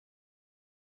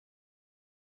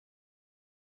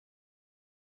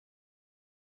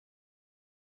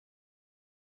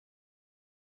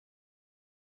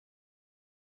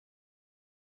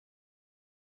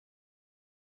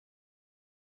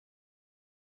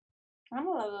I'm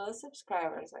a little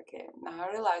subscribers. Okay, now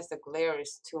I realize the glare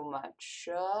is too much,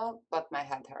 but my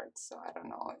head hurts, so I don't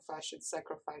know if I should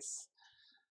sacrifice.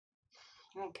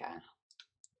 Okay,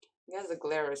 I guess the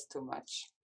glare is too much.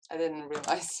 I didn't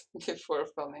realize before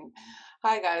filming.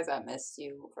 Hi guys, I missed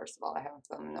you. First of all, I haven't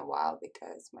filmed in a while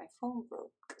because my phone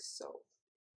broke. So,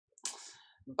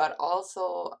 but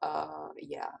also,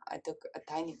 yeah, I took a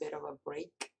tiny bit of a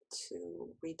break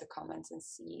to read the comments and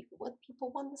see what people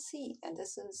want to see. And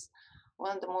this is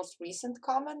one of the most recent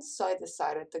comments, so I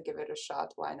decided to give it a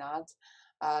shot. Why not?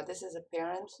 This is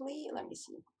apparently, let me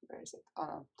see, where is it? Oh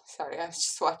no, sorry, I was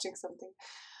just watching something.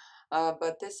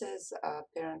 But this is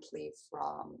apparently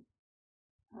from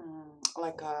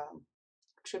like a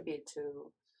tribute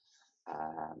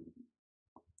um,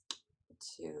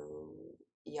 to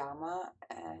Yama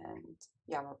and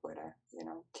Yama Buddha, you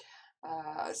know.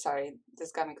 Sorry,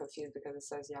 this got me confused because it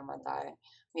says Yama Dai.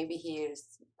 Maybe he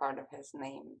is part of his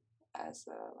name as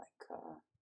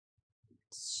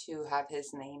to have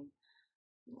his name,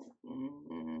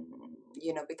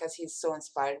 you know, because he's so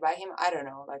inspired by him. I don't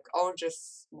know, like, or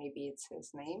just maybe it's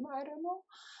his name. I don't know,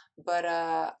 but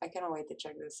I cannot wait to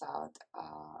check this out.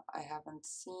 I haven't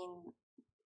seen.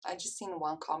 I just seen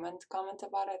one comment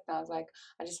about it, and I was like,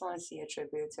 I just want to see a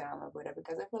tribute to Yama Buddha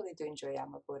because I really do enjoy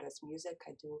Yama Buddha's music.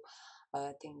 I do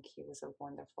think he was a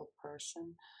wonderful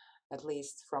person, at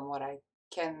least from what I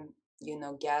can, you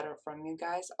know, gather from you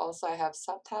guys. Also, I have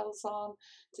subtitles on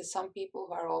to some people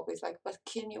who are always like, but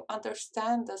can you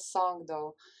understand the song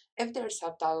though? If there are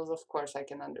subtitles, of course I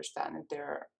can understand. If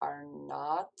there are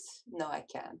not, no, I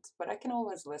can't. But I can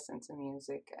always listen to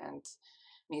music, and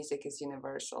music is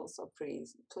universal. So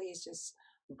please just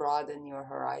broaden your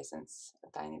horizons a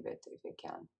tiny bit if you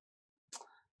can.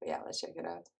 But yeah, let's check it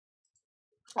out.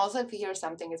 Also, if you hear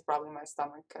something, it's probably my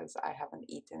stomach because I haven't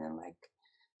eaten in like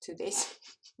 2 days.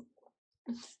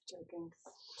 Joking.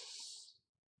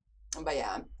 But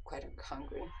yeah, I'm quite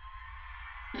hungry.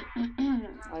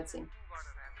 Let's see.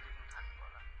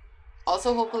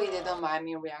 Also, hopefully they don't mind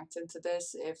me reacting to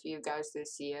this. If you guys do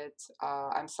see it,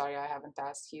 I'm sorry I haven't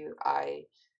asked you. I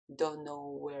don't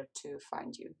know where to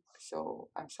find you, so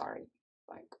I'm sorry.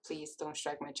 Like, please don't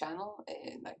strike my channel.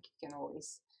 And like, you can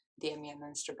always DM me on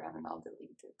Instagram, and I'll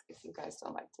delete it if you guys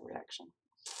don't like the reaction.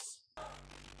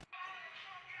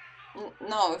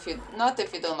 No, if you not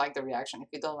if you don't like the reaction. If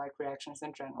you don't like reactions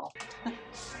in general.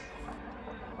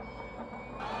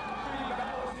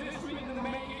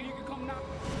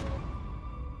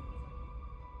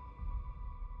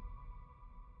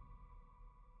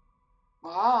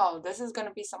 Wow, this is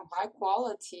gonna be some high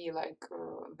quality like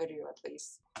video at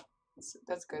least.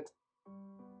 That's good.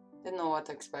 Didn't know what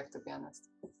to expect, to be honest.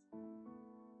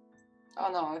 Oh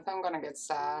no, if I'm gonna get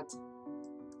sad,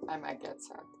 I might get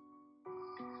sad.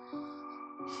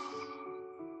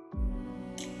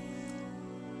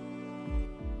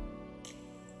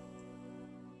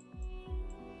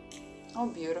 Oh,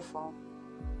 beautiful.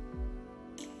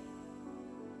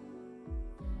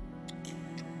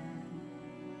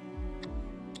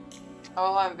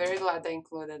 Oh, I'm very glad they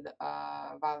included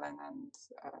violin and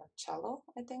cello,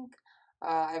 I think.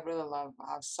 I really love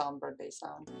how somber they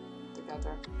sound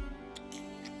together.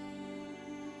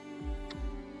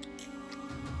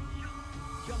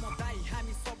 यमदाई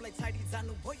हामी सबलाई छाडी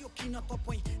जानु भयो किन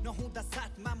तपाईं नहुँदा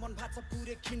साथमा मन भाछ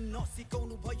पुरै खिन्न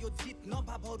सिकाउनु भयो जित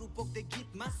नभावहरू बोक्दै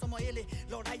गीतमा समयले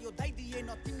लडाइयो दाइ दिएन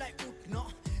तिमीलाई उठ्न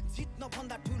जित्न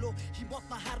भन्दा ठुलो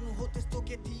हिम्मतमा हार्नु हो त्यस्तो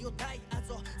के थियो दाइ आज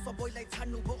सबैलाई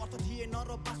छाड्नु भो अर्थ थिएन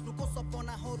र बाँच्नुको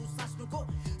सपनाहरू साच्नुको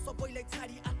सबैलाई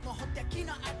छाडी आत्महत्या किन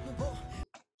आत्नु भो.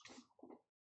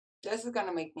 This is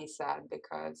gonna make me sad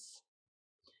because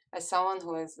as someone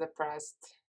who is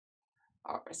depressed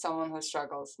or someone who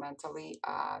struggles mentally,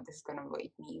 this is gonna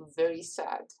make me very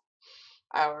sad.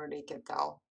 I already can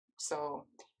tell. So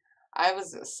I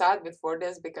was sad before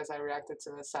this because I reacted to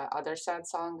the other sad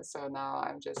song. So now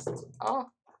I'm just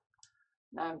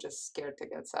now I'm just scared to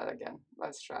get sad again.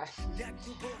 Let's try.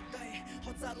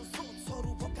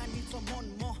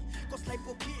 कसलाई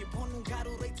पो के भन्नु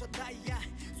गाह्रो रहेछ दाइया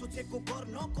सोचेको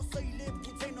गर्न कसैले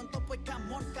बुझेनन् तपाईका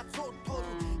मनका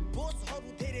चोटहरू बोझहरू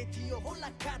धेरै थियो होला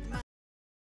काँधमा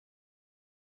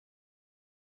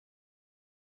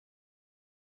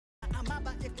आमा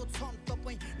बाएको छन्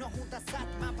तपाईँ नहुँदा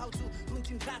साथमा भाउजू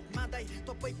रुन्छिन् रातमा दाइ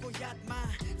तपाईँको यादमा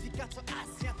फिका छ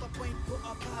आशा तपाईँको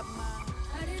अभावमा.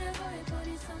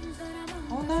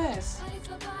 Oh, nice.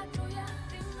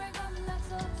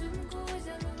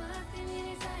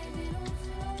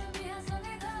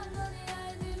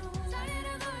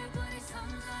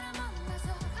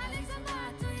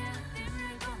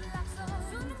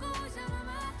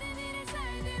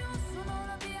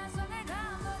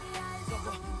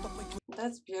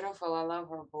 that's beautiful. I love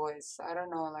her voice. I don't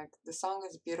know, like the song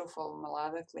is beautiful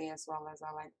melodically as well as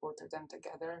I like both of them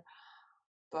together.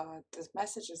 But this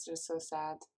message is just so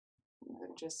sad,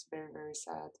 just very, very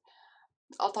sad.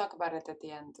 I'll talk about it at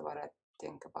the end, what I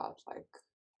think about. Like,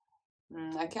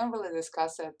 I can't really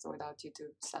discuss it without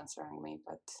YouTube censoring me,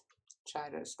 but try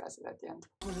to discuss it at the end.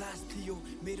 लास थियो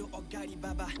मेरो अगाडि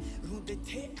बाबा रुँदै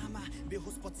थिए आमा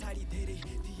बेहोस पछाडि धेरै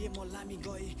थिए म लामी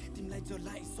गए तिमीलाई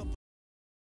जलाई सब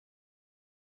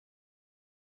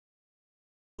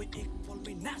एक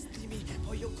पलमै नाच तिमी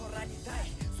भयो करानी दाइ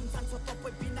सुनसान छ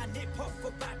तपाईँ बिना नेपको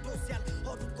बाटो स्याल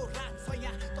अरूको रात छ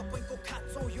यहाँ तपाईँको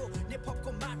खाँचो यो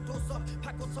नेपको माटो सब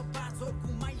फाको छ बाजो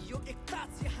गुमाइयो एकता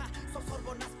यहाँ सब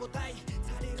सर्वनाश दाइ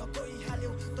छाडेर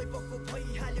गइहाल्यो तैपको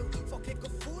भइहाल्यो फकेको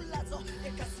फुल आज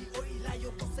एक्कासी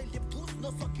ओइलायो कसैले बुझ्न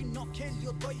सकि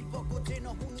नखेल्यो दैवको जे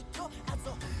नहुनु थियो आज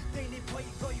त्यही नै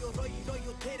भइगयो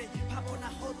रहिरह्यो धेरै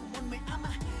भावनाहरू मनमै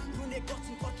आमा रुने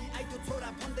गर्छिन् फर्की आइतो छोरा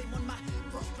भन्दै मनमा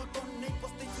प्रश्न टन्नै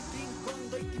बस्दैछु दिन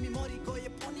गन्दै तिमी मरि गए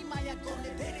पनि माया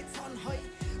गर्ने धेरै छन् है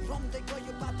रम्दै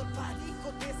गयो बादल पारीको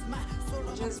देशमा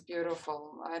Just beautiful.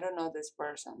 I don't know this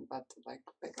person, but like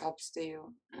big ups to you.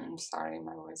 Sorry,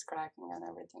 my voice cracking and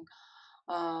everything.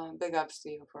 Big ups to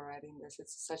you for writing this.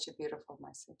 It's such a beautiful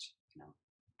message, you know.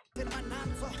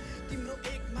 तिम्रो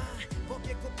एकमा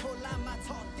बगेको खोलामा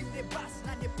छ तिम्रे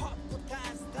बास्ना ने फपको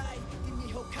ताज दाइ तिमी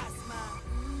हो खासमा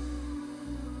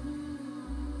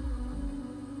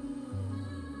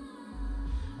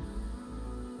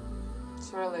It's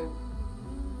really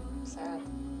sad.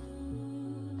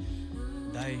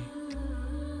 दाइ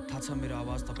थाहा छ मेरो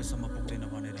आवाज तपाईसम्म पुग्दैन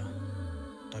भनेर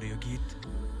तर यो गीत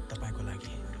तपाईको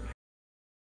लागि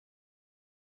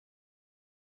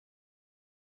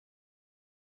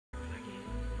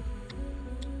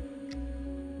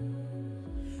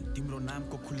तिम्रो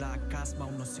नामको खुला आकाशमा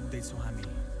उड्न सिक्दैछौँ हामी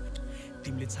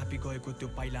तिमीले छापी गएको त्यो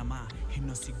पाइलामा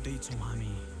हिँड्न सिक्दैछौँ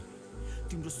हामी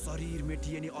तिम्रो शरीर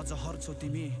मेटिए नि अझ हर्छौ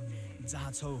तिमी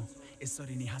जहाँ छौ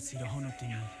यसरी नि हाँसिरहनु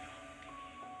तिमी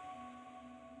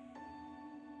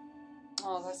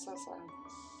Oh, that's so sad.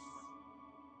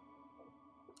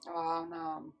 Wow, now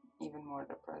I'm even more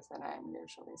depressed than I am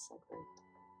usually. So great.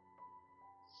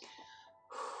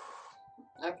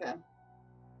 Okay.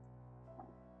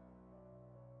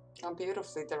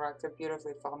 Beautifully directed,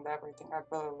 beautifully filmed, everything. I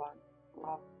really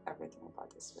love everything about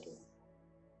this video.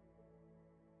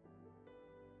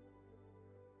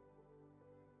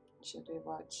 Should we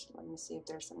watch? Let me see if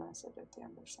there's a message at the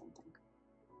end or something.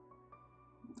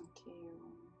 Okay.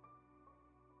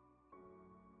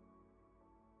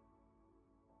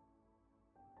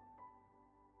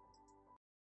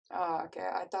 Oh, okay.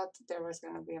 I thought there was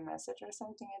gonna be a message or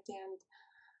something at the end,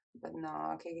 but no.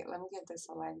 Okay, let me get this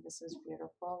a like. This was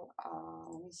beautiful.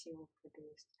 Let me see who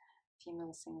produced.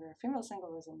 Female singer. Female singer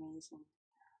was amazing.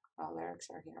 Lyrics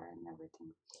are here and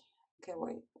everything. Okay,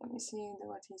 wait. Let me see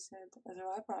what he said. As a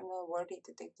rapper, I'm not worthy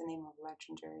to take the name of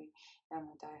legendary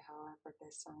Yama. However,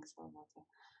 this song is all about the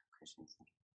Christians.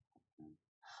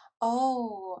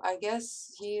 Oh, I guess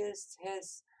he used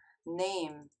his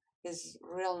name, his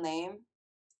real name.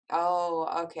 Oh,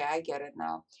 okay, I get it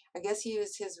now. I guess he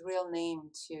used his real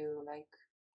name to like,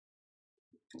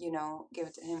 you know,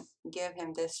 give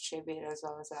him this tribute as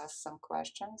well as ask some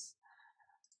questions.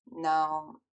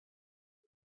 Now,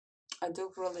 I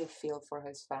do really feel for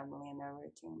his family and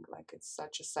everything. Like it's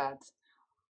such a sad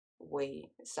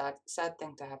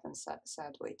thing to happen,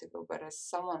 sad way to go. But as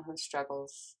someone who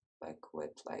struggles like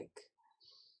with like,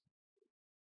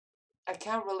 I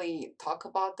can't really talk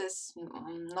about this,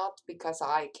 not because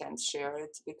I can't share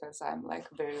it, because I'm like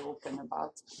very open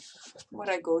about what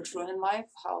I go through in life.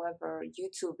 However,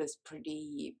 YouTube is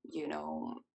pretty, you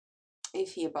know,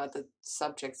 iffy about the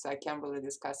subject, so I can't really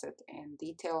discuss it in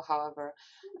detail. However,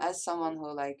 as someone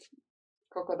who like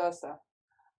Kokodasa,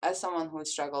 as someone who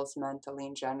struggles mentally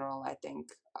in general, I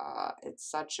think it's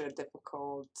such a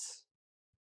difficult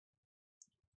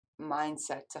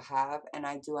mindset to have, and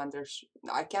I do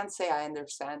I can't say I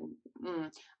understand.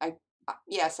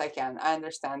 Yes, I can. I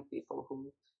understand people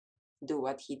who do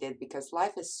what he did, because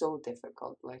life is so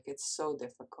difficult. Like it's so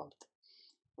difficult.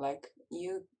 Like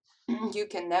you you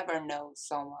can never know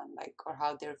someone like or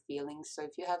how they're feeling. So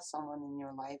if you have someone in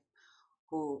your life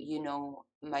who you know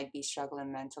might be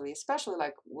struggling mentally, especially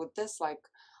like with this like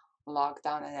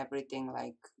lockdown and everything,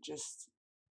 like just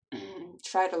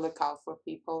try to look out for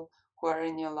people who are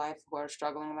in your life who are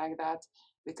struggling like that,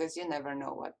 because you never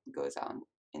know what goes on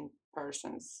in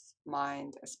person's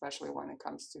mind, especially when it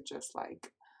comes to just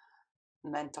like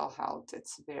mental health.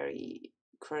 It's very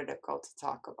critical to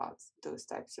talk about those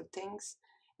types of things.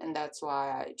 and that's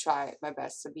why I try my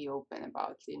best to be open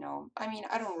about, you know, I mean,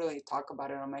 I don't really talk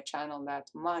about it on my channel that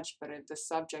much, but if the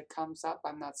subject comes up,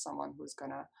 I'm not someone who's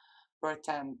gonna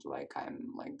pretend like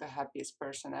I'm like the happiest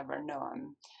person ever. No,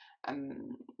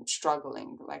 I'm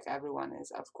struggling like everyone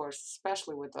is, of course,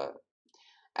 especially with the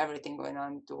everything going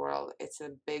on in the world. It's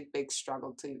a big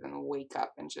struggle to even wake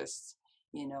up and just,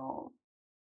 you know,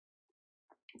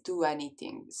 do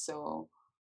anything. So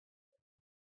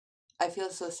I feel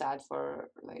so sad for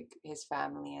like his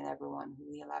family and everyone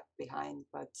who he left behind,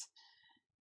 but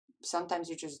sometimes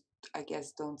you just, I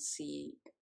guess, don't see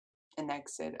an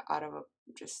exit out of a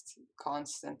just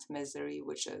constant misery,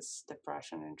 which is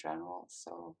depression in general.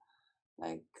 So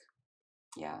like,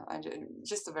 yeah,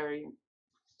 just a very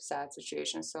sad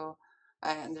situation. So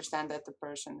I understand that the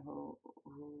person who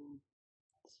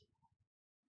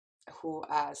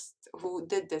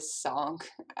did this song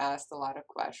asked a lot of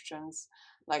questions.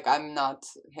 Like, I'm not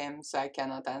him, so I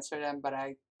cannot answer them, but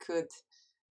I could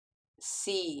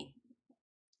see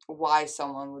why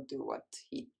someone would do what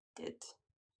he did,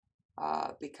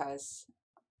 because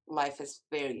life is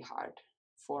very hard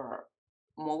for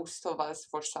most of us.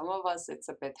 For some of us it's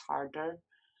a bit harder.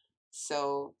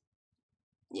 So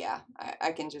yeah,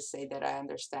 I can just say that I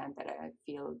understand, that I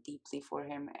feel deeply for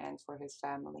him and for his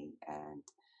family. And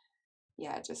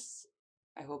yeah, just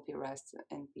I hope he rests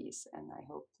in peace, and I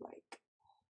hope, like,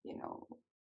 you know,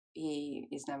 he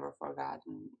is never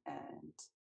forgotten. And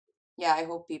yeah, I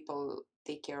hope people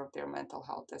take care of their mental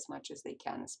health as much as they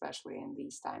can, especially in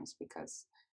these times, because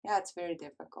yeah, it's very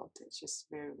difficult. It's just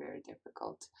very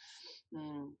difficult.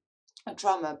 mm. I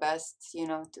try my best, you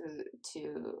know,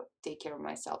 to take care of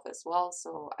myself as well.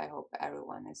 So I hope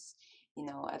everyone is, you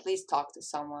know, at least talk to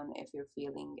someone. If you're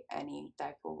feeling any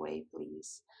type of way,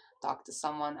 please talk to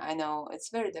someone. I know it's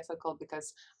very difficult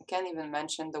because I can't even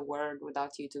mention the word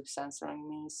without YouTube censoring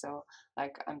me. So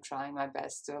like, I'm trying my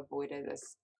best to avoid it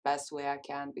as best way I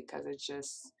can, because it's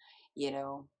just, you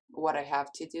know, what I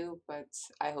have to do. But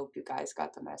I hope you guys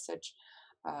got the message.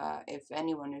 If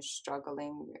anyone is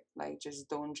struggling, like, just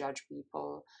don't judge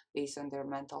people based on their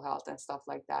mental health and stuff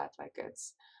like that. Like,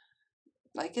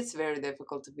 it's very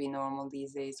difficult to be normal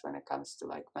these days when it comes to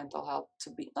like mental health,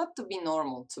 to be not to be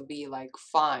normal, to be like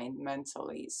fine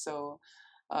mentally. So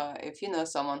if you know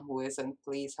someone who isn't,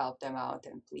 please help them out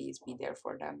and please be there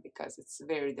for them, because it's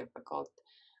very difficult,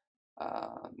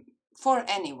 um, for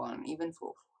anyone, even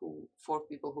for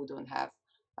people who don't have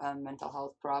mental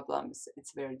health problems.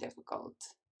 It's very difficult,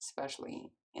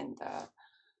 especially in the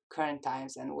current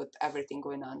times and with everything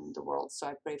going on in the world. So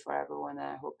I pray for everyone, and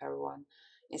I hope everyone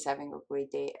is having a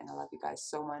great day. And I love you guys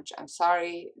so much. I'm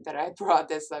sorry that I brought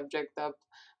this subject up,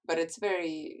 but it's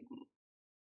very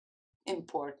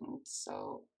important.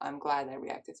 So I'm glad I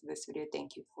reacted to this video.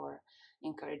 Thank you for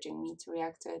encouraging me to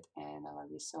react to it, and I love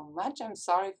you so much. I'm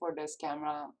sorry for this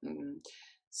camera.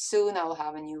 Soon I'll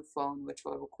have a new phone which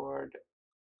will record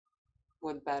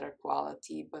with better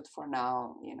quality, but for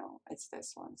now, you know, it's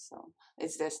this one. So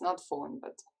it's this, not phone,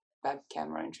 but web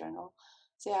camera in general.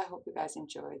 So yeah, I hope you guys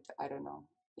enjoyed. I don't know.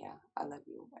 Yeah, I love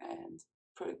you, and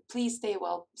please stay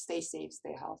well, stay safe,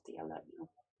 stay healthy. I love you.